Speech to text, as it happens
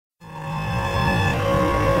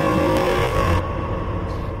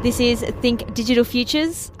This is Think Digital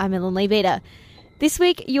Futures. I'm Ellen Lee-Beater. This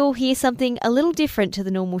week, you'll hear something a little different to the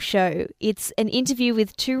normal show. It's an interview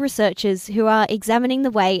with two researchers who are examining the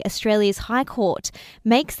way Australia's High Court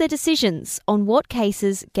makes their decisions on what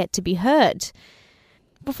cases get to be heard.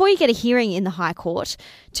 Before you get a hearing in the High Court,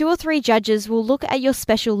 2 or 3 judges will look at your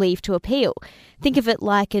special leave to appeal. Think of it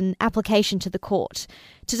like an application to the court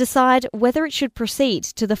to decide whether it should proceed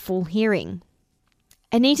to the full hearing.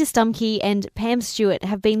 Anita Stumkey and Pam Stewart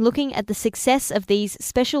have been looking at the success of these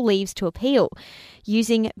special leaves to appeal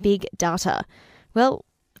using big data. Well,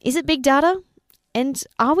 is it big data? And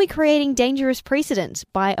are we creating dangerous precedent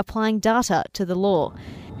by applying data to the law?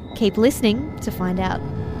 Keep listening to find out.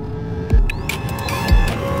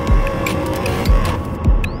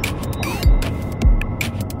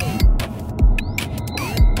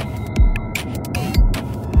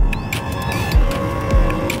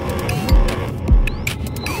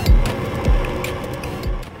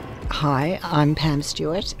 Hi, I'm Pam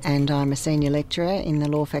Stewart and I'm a senior lecturer in the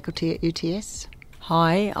law faculty at UTS.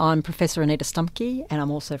 Hi, I'm Professor Anita Stumkey and I'm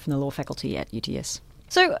also from the law faculty at UTS.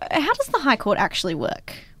 So how does the High Court actually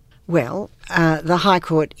work? Well, the High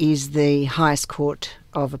Court is the highest court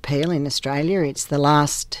of appeal in Australia. It's the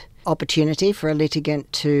last opportunity for a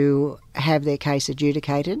litigant to have their case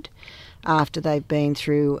adjudicated after they've been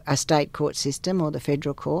through a state court system or the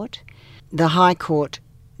federal court. The High Court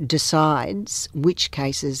decides which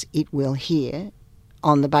cases it will hear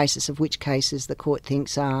on the basis of which cases the court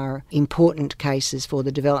thinks are important cases for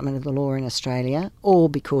the development of the law in Australia, or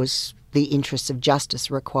because the interests of justice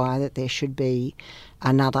require that there should be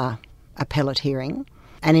another appellate hearing.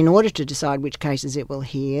 And in order to decide which cases it will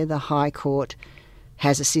hear, the High Court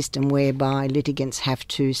has a system whereby litigants have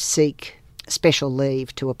to seek special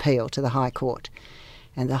leave to appeal to the High Court.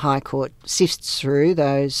 And the High Court sifts through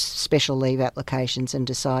those special leave applications and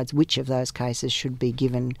decides which of those cases should be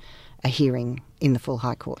given a hearing in the full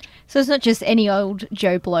High Court. So it's not just any old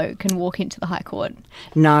Joe Blow can walk into the High Court?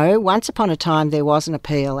 No, once upon a time there was an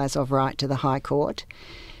appeal as of right to the High Court,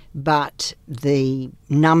 but the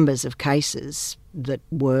numbers of cases that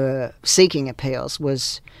were seeking appeals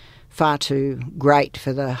was far too great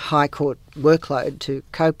for the High Court workload to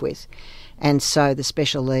cope with. And so the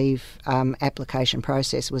special leave application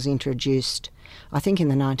process was introduced, I think, in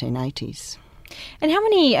the 1980s. And how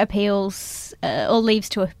many appeals or leaves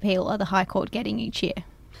to appeal are the High Court getting each year?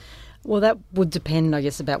 Well, that would depend, I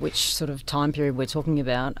guess, about which sort of time period we're talking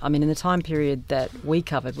about. I mean, in the time period that we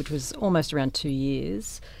covered, which was almost around 2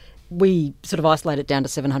 years, we sort of isolated it down to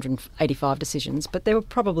 785 decisions, but there were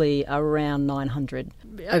probably around 900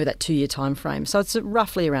 over that 2-year time frame. So it's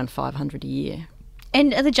roughly around 500 a year.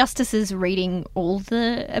 And are the justices reading all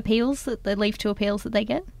the appeals, the leave to appeals that they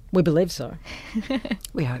get? We believe so.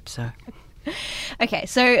 We hope so. Okay,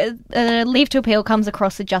 so leave to appeal comes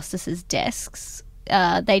across the justices' desks.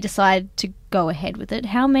 They decide to go ahead with it.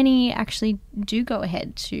 How many actually do go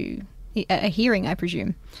ahead to a hearing, I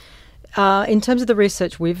presume? In terms of the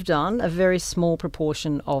research we've done, a very small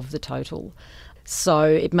proportion of the total. So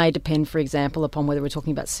it may depend, for example, upon whether we're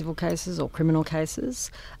talking about civil cases or criminal cases,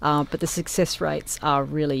 but the success rates are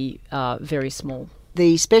really very small.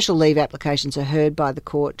 The special leave applications are heard by the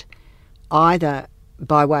court either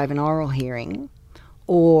by way of an oral hearing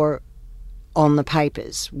or on the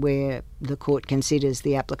papers, where the court considers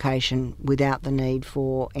the application without the need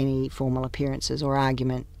for any formal appearances or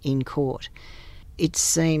argument in court. It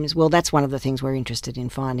seems, well, that's one of the things we're interested in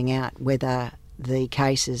finding out, whether the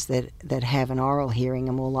cases that have an oral hearing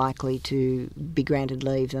are more likely to be granted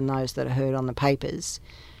leave than those that are heard on the papers.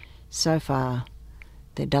 So far,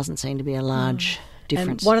 there doesn't seem to be a large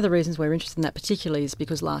difference. And one of the reasons we're interested in that particularly is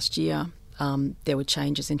because last year there were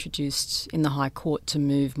changes introduced in the High Court to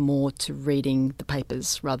move more to reading the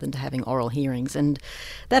papers rather than to having oral hearings. And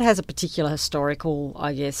that has a particular historical,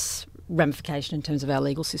 I guess, ramification in terms of our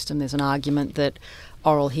legal system. There's an argument that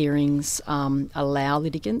oral hearings allow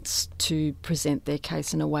litigants to present their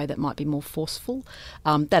case in a way that might be more forceful.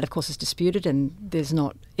 That, of course, is disputed, and there's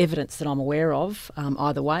not evidence that I'm aware of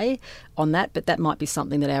either way on that, but that might be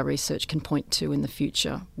something that our research can point to in the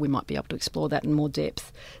future. We might be able to explore that in more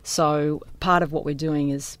depth. So part of what we're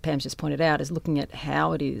doing, as Pam's just pointed out, is looking at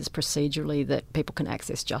how it is procedurally that people can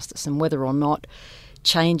access justice and whether or not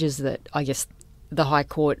changes that, I guess, the High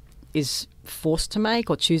Court is forced to make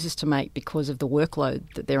or chooses to make because of the workload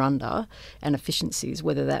that they're under and efficiencies,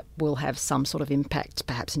 whether that will have some sort of impact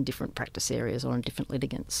perhaps in different practice areas or in different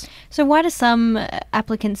litigants. So why do some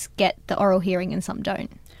applicants get the oral hearing and some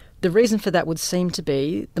don't? The reason for that would seem to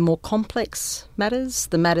be the more complex matters,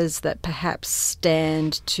 the matters that perhaps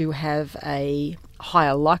stand to have a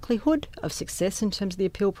higher likelihood of success in terms of the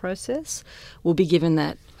appeal process will be given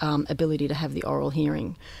that ability to have the oral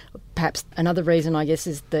hearing. Perhaps another reason, I guess,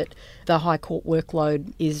 is that the High Court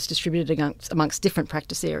workload is distributed amongst different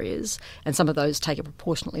practice areas, and some of those take a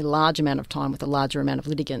proportionately large amount of time with a larger amount of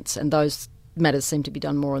litigants, and those matters seem to be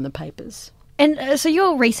done more in the papers. And so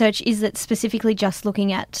your research, is it specifically just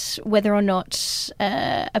looking at whether or not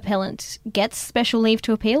appellant gets special leave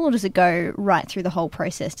to appeal, or does it go right through the whole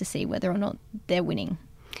process to see whether or not they're winning?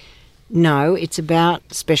 No, it's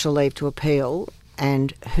about special leave to appeal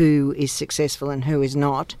and who is successful and who is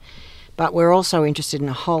not. But we're also interested in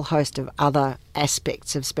a whole host of other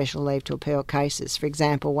aspects of special leave to appeal cases. For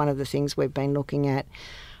example, one of the things we've been looking at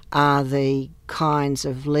are the kinds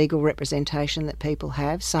of legal representation that people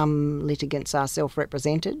have. Some litigants are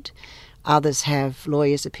self-represented, others have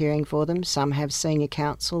lawyers appearing for them, some have senior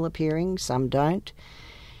counsel appearing, some don't.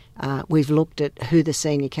 We've looked at who the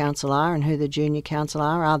senior counsel are and who the junior counsel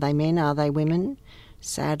are. Are they men? Are they women?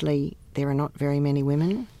 Sadly, there are not very many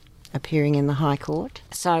women appearing in the High Court.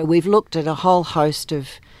 So we've looked at a whole host of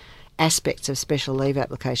aspects of special leave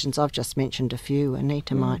applications. I've just mentioned a few.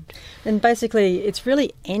 Anita might. And basically, it's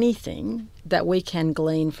really anything that we can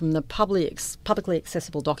glean from the publicly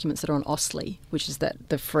accessible documents that are on AustLII, which is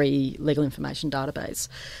the free legal information database.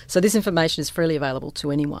 So this information is freely available to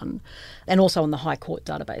anyone, and also on the High Court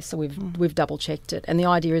database. So we've double-checked it. And the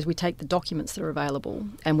idea is we take the documents that are available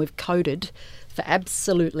and we've coded for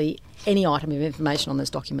absolutely any item of information on those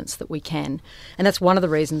documents that we can. And that's one of the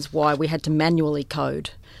reasons why we had to manually code,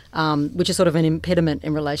 which is sort of an impediment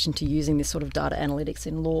in relation to using this sort of data analytics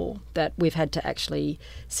in law, that we've had to actually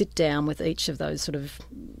sit down with each of those sort of,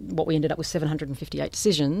 what we ended up with 758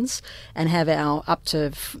 decisions, and have our up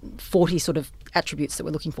to 40 sort of attributes that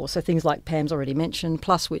we're looking for. So things like Pam's already mentioned,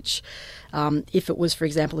 plus which, if it was, for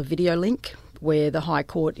example, a video link where the High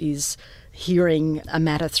Court is hearing a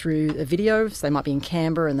matter through a video, so they might be in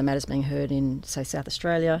Canberra and the matter's being heard in, say, South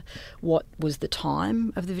Australia, what was the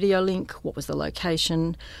time of the video link, what was the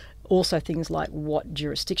location, also things like what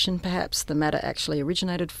jurisdiction perhaps the matter actually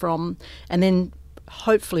originated from, and then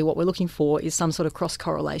hopefully what we're looking for is some sort of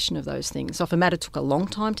cross-correlation of those things. So if a matter took a long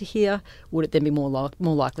time to hear, would it then be more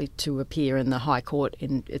likely to appear in the High Court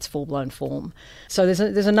in its full-blown form? So there's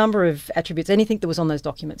a number of attributes. Anything that was on those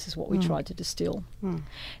documents is what we tried to distill.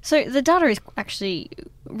 So the data is actually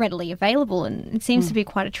readily available, and it seems to be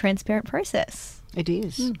quite a transparent process. It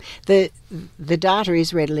is. The data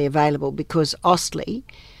is readily available because AustLII,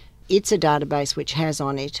 it's a database which has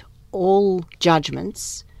on it all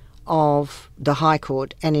judgments of the High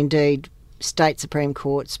Court and indeed state Supreme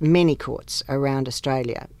Courts, many courts around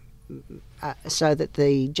Australia, so that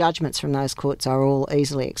the judgments from those courts are all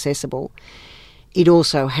easily accessible. It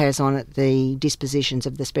also has on it the dispositions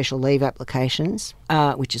of the special leave applications,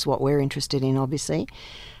 which is what we're interested in, obviously.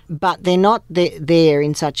 But they're not there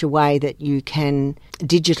in such a way that you can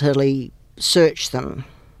digitally search them.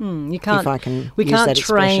 You can't. If I can we use can't that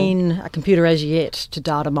train a computer as yet to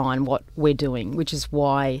data mine what we're doing, which is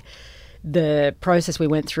why the process we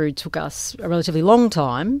went through took us a relatively long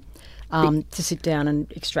time to sit down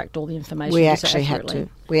and extract all the information. We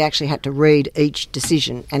actually had to read each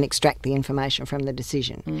decision and extract the information from the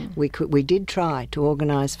decision. We did try to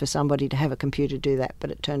organise for somebody to have a computer do that, but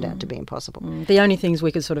it turned out to be impossible. The only things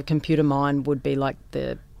we could sort of computer mine would be like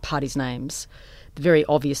the parties' names, the very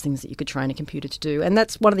obvious things that you could train a computer to do. And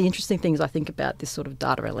that's one of the interesting things I think about this sort of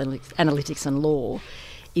data analytics and law,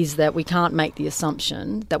 is that we can't make the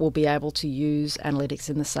assumption that we'll be able to use analytics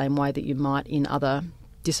in the same way that you might in other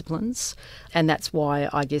disciplines. And that's why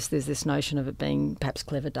I guess there's this notion of it being perhaps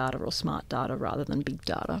clever data or smart data rather than big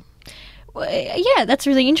data. Well, yeah, that's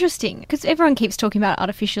really interesting, because everyone keeps talking about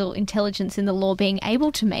artificial intelligence in the law being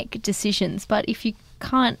able to make decisions, but if you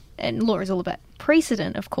can't, and law is all about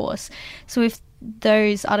precedent, of course, so if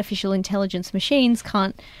those artificial intelligence machines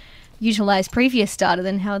can't utilise previous data,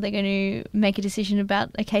 then how are they going to make a decision about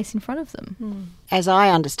a case in front of them? As I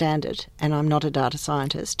understand it, and I'm not a data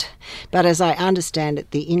scientist, but as I understand it,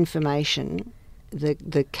 the information,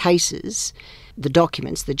 the cases, the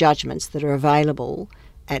documents, the judgments that are available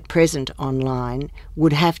at present online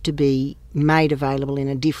would have to be made available in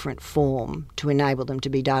a different form to enable them to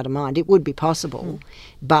be data mined. It would be possible,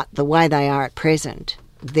 but the way they are at present,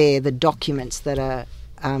 they're the documents that are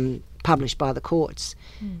published by the courts.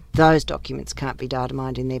 Those documents can't be data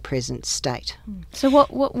mined in their present state. So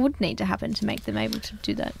what would need to happen to make them able to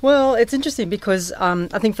do that? Well, it's interesting because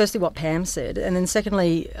I think firstly what Pam said, and then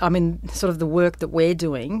secondly, I mean, sort of the work that we're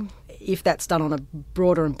doing, if that's done on a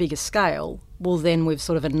broader and bigger scale, well, then we've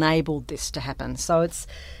sort of enabled this to happen. So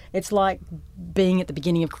it's like being at the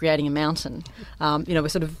beginning of creating a mountain. We're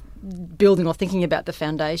sort of building or thinking about the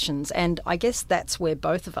foundations. And I guess that's where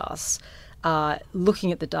both of us are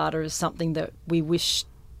looking at the data as something that we wish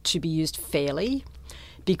to be used fairly,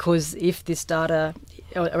 because if this data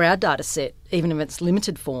or our data set, even in its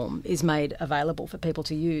limited form, is made available for people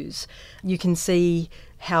to use, you can see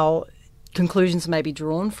how conclusions may be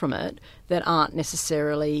drawn from it that aren't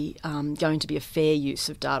necessarily going to be a fair use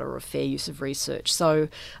of data or a fair use of research. So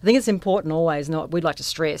I think it's important always, and what we'd like to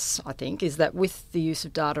stress, I think, is that with the use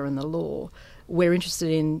of data in the law, we're interested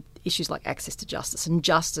in issues like access to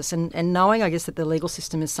justice and knowing, I guess, that the legal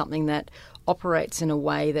system is something that operates in a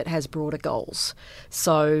way that has broader goals.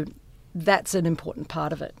 So that's an important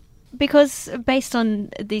part of it. Because based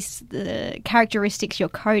on the characteristics you're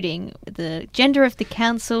coding, the gender of the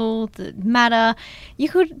counsel, the matter, you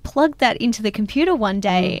could plug that into the computer one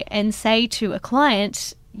day and say to a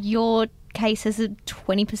client, your case has a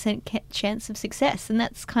 20% chance of success. And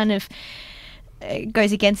that's kind of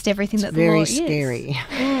goes against everything that the law is. Very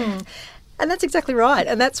scary. And that's exactly right.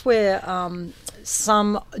 And that's where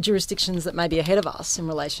some jurisdictions that may be ahead of us in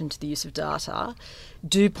relation to the use of data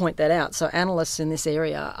do point that out. So analysts in this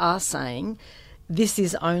area are saying this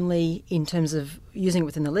is only, in terms of using it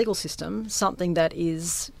within the legal system, something that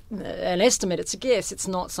is an estimate, it's a guess. It's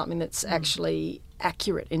not something that's actually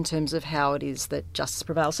accurate in terms of how it is that justice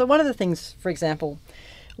prevails. So one of the things, for example,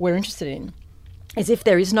 we're interested in is if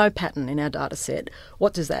there is no pattern in our data set,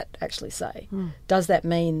 what does that actually say? Does that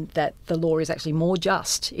mean that the law is actually more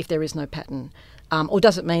just if there is no pattern? Or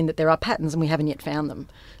does it mean that there are patterns and we haven't yet found them?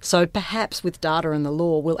 So perhaps with data and the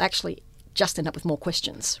law, we'll actually just end up with more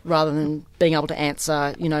questions rather than being able to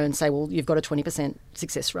answer, and say, well, you've got a 20%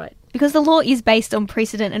 success rate. Because the law is based on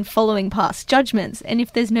precedent and following past judgments. And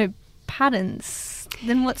if there's no patterns,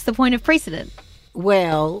 then what's the point of precedent?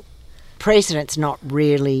 Well, precedent's not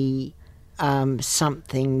really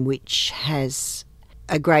something which has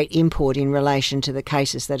a great import in relation to the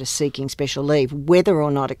cases that are seeking special leave. Whether or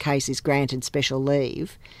not a case is granted special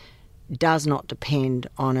leave does not depend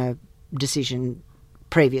on a decision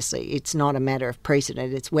previously. It's not a matter of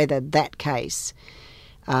precedent. It's whether that case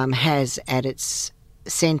has at its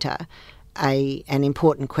centre an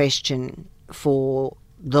important question for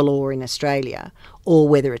the law in Australia, or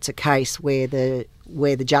whether it's a case where the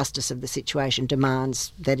justice of the situation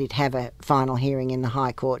demands that it have a final hearing in the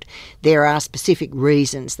High Court. There are specific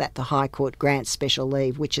reasons that the High Court grants special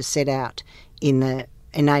leave, which is set out in the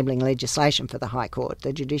enabling legislation for the High Court,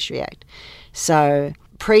 the Judiciary Act. So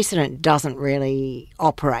precedent doesn't really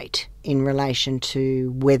operate in relation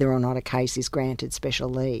to whether or not a case is granted special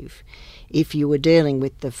leave. If you were dealing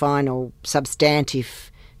with the final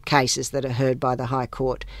substantive cases that are heard by the High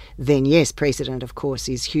Court, then yes, precedent, of course,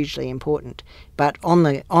 is hugely important. But on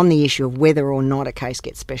the issue of whether or not a case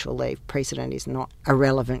gets special leave, precedent is not a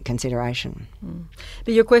relevant consideration.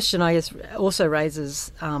 But your question, I guess, also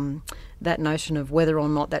raises that notion of whether or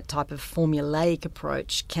not that type of formulaic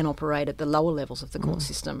approach can operate at the lower levels of the court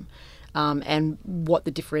system, and what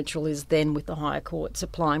the differential is then with the higher courts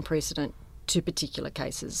applying precedent to particular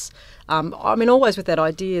cases. Always with that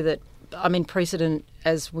idea that precedent,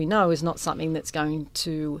 as we know, is not something that's going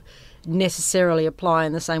to necessarily apply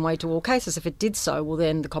in the same way to all cases. If it did so, well,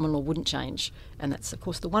 then the common law wouldn't change. And that's, of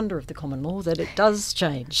course, the wonder of the common law, that it does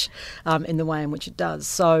change in the way in which it does.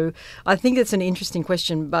 So I think it's an interesting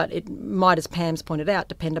question, but it might, as Pam's pointed out,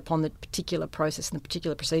 depend upon the particular process and the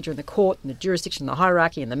particular procedure in the court and the jurisdiction, the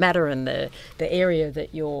hierarchy and the matter and the area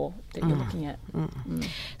that you're looking at.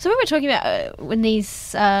 So when we're talking about when these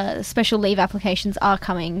special leave applications are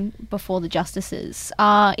coming before the justices,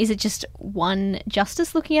 is it just one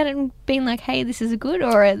justice looking at it and being like, hey, this is good,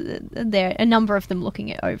 or are there a number of them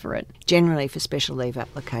looking over it? Generally, for special leave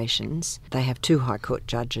applications, they have two High Court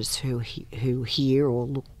judges who hear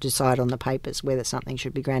or decide on the papers whether something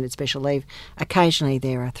should be granted special leave. Occasionally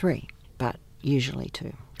there are three, but usually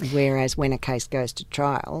two. Whereas when a case goes to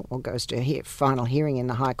trial or goes to a final hearing in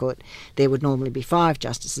the High Court, there would normally be 5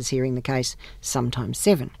 justices hearing the case, sometimes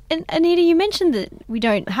 7. And Anita, you mentioned that we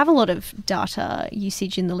don't have a lot of data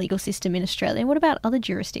usage in the legal system in Australia. What about other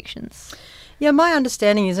jurisdictions? Yeah, my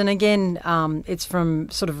understanding is, and again, it's from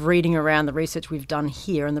sort of reading around the research we've done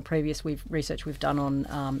here and the previous research we've done on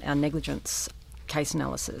our negligence case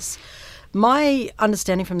analysis. My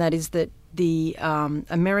understanding from that is that the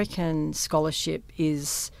American scholarship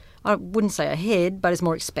is, I wouldn't say ahead, but is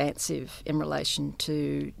more expansive in relation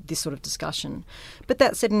to this sort of discussion. But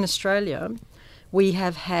that said, in Australia, we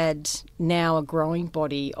have had now a growing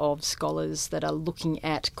body of scholars that are looking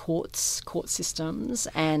at court systems,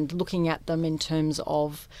 and looking at them in terms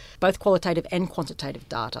of both qualitative and quantitative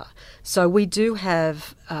data. So we do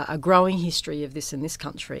have a growing history of this in this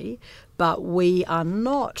country, but we are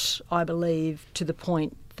not, I believe, to the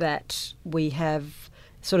point that we have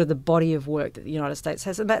sort of the body of work that the United States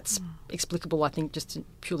has, and that's explicable, I think, just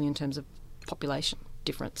purely in terms of population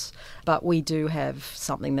difference. But we do have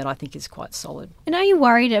something that I think is quite solid. And are you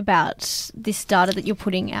worried about this data that you're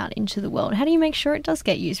putting out into the world? How do you make sure it does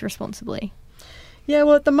get used responsibly? Yeah,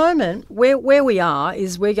 well, at the moment, where we are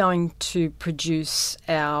is we're going to produce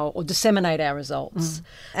or disseminate our results.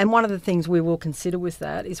 And one of the things we will consider with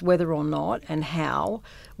that is whether or not and how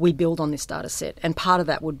we build on this data set. And part of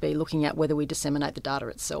that would be looking at whether we disseminate the data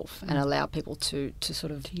itself and allow people to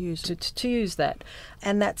use that.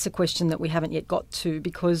 And that's a question that we haven't yet got to,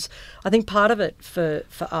 because I think part of it for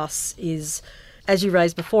us is, as you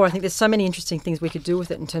raised before, I think there's so many interesting things we could do with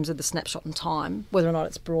it in terms of the snapshot in time, whether or not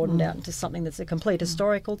it's broadened out into something that's a complete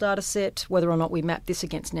historical data set, whether or not we map this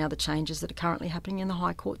against now the changes that are currently happening in the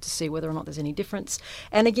High Court to see whether or not there's any difference.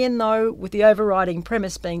 And again, though, with the overriding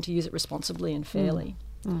premise being to use it responsibly and fairly.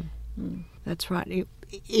 That's right.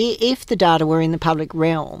 If the data were in the public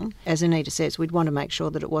realm, as Anita says, we'd want to make sure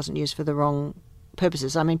that it wasn't used for the wrong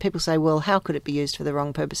purposes. I mean, people say, well, how could it be used for the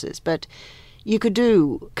wrong purposes? But you could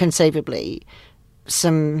do, conceivably,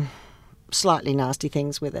 some slightly nasty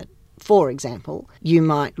things with it. For example, you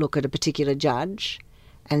might look at a particular judge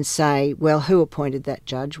and say, well, who appointed that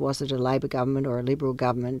judge? Was it a Labor government or a Liberal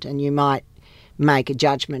government? And you might make a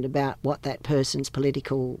judgment about what that person's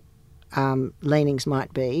political leanings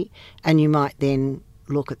might be, and you might then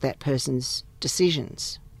look at that person's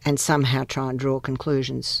decisions and somehow try and draw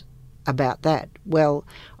conclusions about that. Well,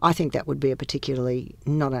 I think that would be a particularly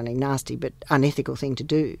not only nasty but unethical thing to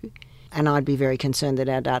do. And I'd be very concerned that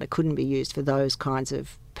our data couldn't be used for those kinds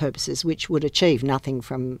of purposes, which would achieve nothing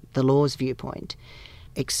from the law's viewpoint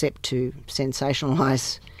except to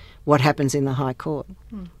sensationalise what happens in the High Court.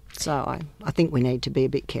 So I think we need to be a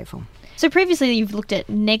bit careful. So previously you've looked at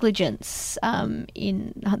negligence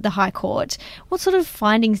in the High Court. What sort of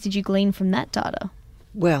findings did you glean from that data?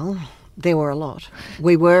 Well, there were a lot.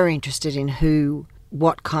 We were interested in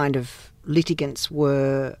what kind of litigants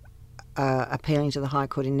were appealing to the High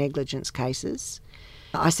Court in negligence cases.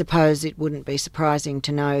 I suppose it wouldn't be surprising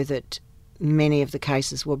to know that many of the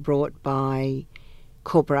cases were brought by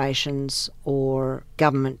corporations or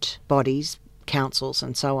government bodies, councils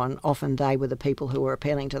and so on. Often they were the people who were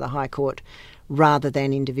appealing to the High Court rather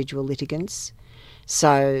than individual litigants.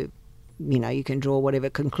 So, you can draw whatever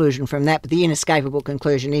conclusion from that, but the inescapable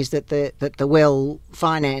conclusion is that the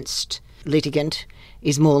well-financed litigant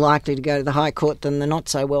is more likely to go to the High Court than the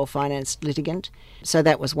not-so-well-financed litigant. So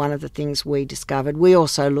that was one of the things we discovered. We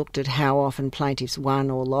also looked at how often plaintiffs won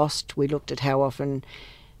or lost. We looked at how often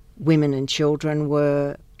women and children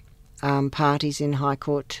were parties in High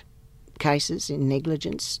Court cases in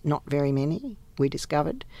negligence. Not very many, we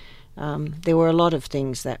discovered. There were a lot of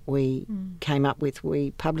things that we came up with.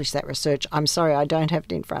 We published that research. I'm sorry, I don't have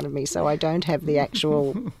it in front of me, so I don't have the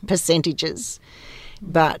actual percentages.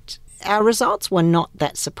 But our results were not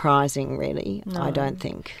that surprising, really, no. I don't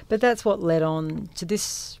think. But that's what led on to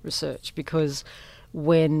this research, because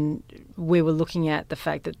when we were looking at the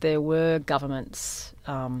fact that there were governments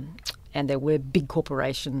and there were big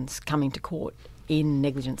corporations coming to court in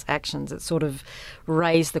negligence actions, it sort of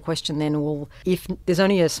raised the question then, well, if there's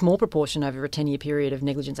only a small proportion over a 10-year period of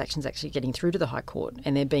negligence actions actually getting through to the High Court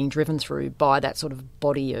and they're being driven through by that sort of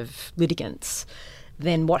body of litigants,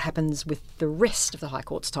 then what happens with the rest of the High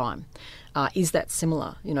Court's time? Is that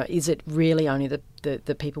similar? Is it really only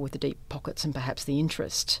the people with the deep pockets and perhaps the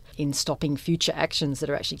interest in stopping future actions that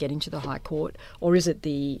are actually getting to the High Court? Or is it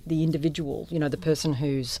the individual, the person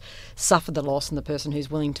who's suffered the loss and the person who's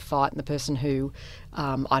willing to fight and the person who,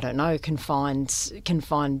 can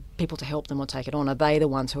find people to help them or take it on? Are they the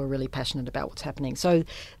ones who are really passionate about what's happening? So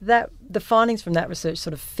that the findings from that research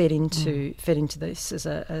sort of fed into this as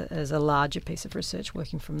a larger piece of research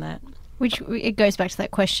working from that. Which it goes back to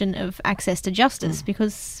that question of access to justice,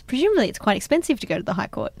 because presumably it's quite expensive to go to the High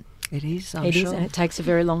Court. It is, I'm sure. It is, and it takes a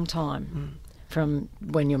very long time from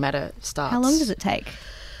when your matter starts. How long does it take?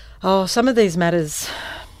 Oh, some of these matters...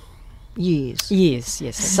 Years,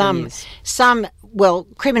 yes. Some,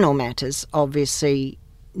 criminal matters, obviously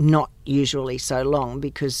not usually so long,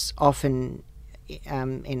 because often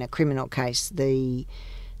in a criminal case the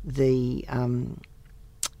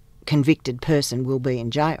convicted person will be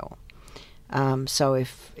in jail. So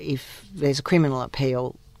if there's a criminal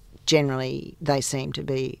appeal generally they seem to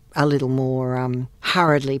be a little more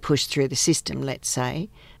hurriedly pushed through the system, let's say.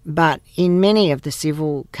 But in many of the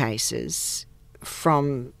civil cases,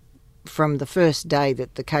 from the first day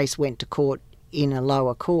that the case went to court in a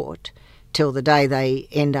lower court till the day they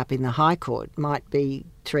end up in the High Court might be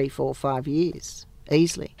 3, 4, 5 years,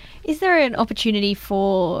 easily. Is there an opportunity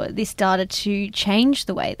for this data to change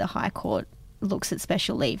the way the High Court looks at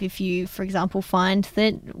special leave if you, for example, find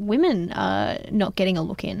that women are not getting a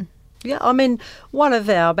look in? Yeah, I mean, one of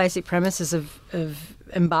our basic premises of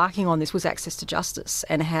embarking on this was access to justice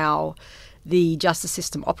and how the justice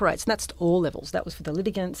system operates, and that's at all levels. That was for the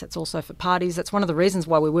litigants, that's also for parties. That's one of the reasons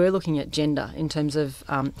why we were looking at gender in terms of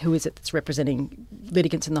who is it that's representing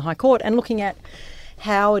litigants in the High Court, and looking at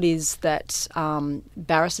how it is that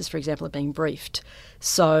barristers, for example, are being briefed.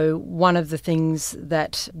 So one of the things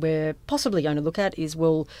that we're possibly going to look at is,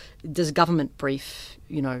 well, does government brief,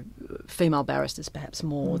 female barristers perhaps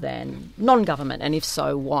more than non-government? And if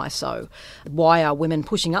so, why so? Why are women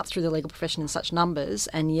pushing up through the legal profession in such numbers,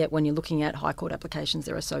 and yet when you're looking at High Court applications,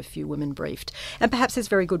 there are so few women briefed? And perhaps there's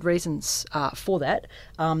very good reasons for that,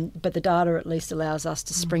 but the data at least allows us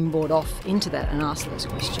to springboard off into that and ask those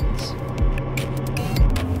questions.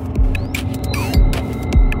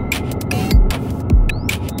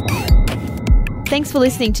 Thanks for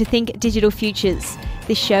listening to Think Digital Futures.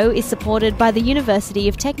 This show is supported by the University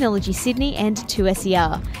of Technology Sydney and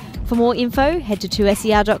 2SER. For more info, head to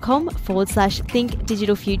 2ser.com/Think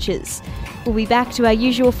Digital Futures. We'll be back to our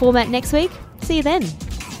usual format next week. See you then.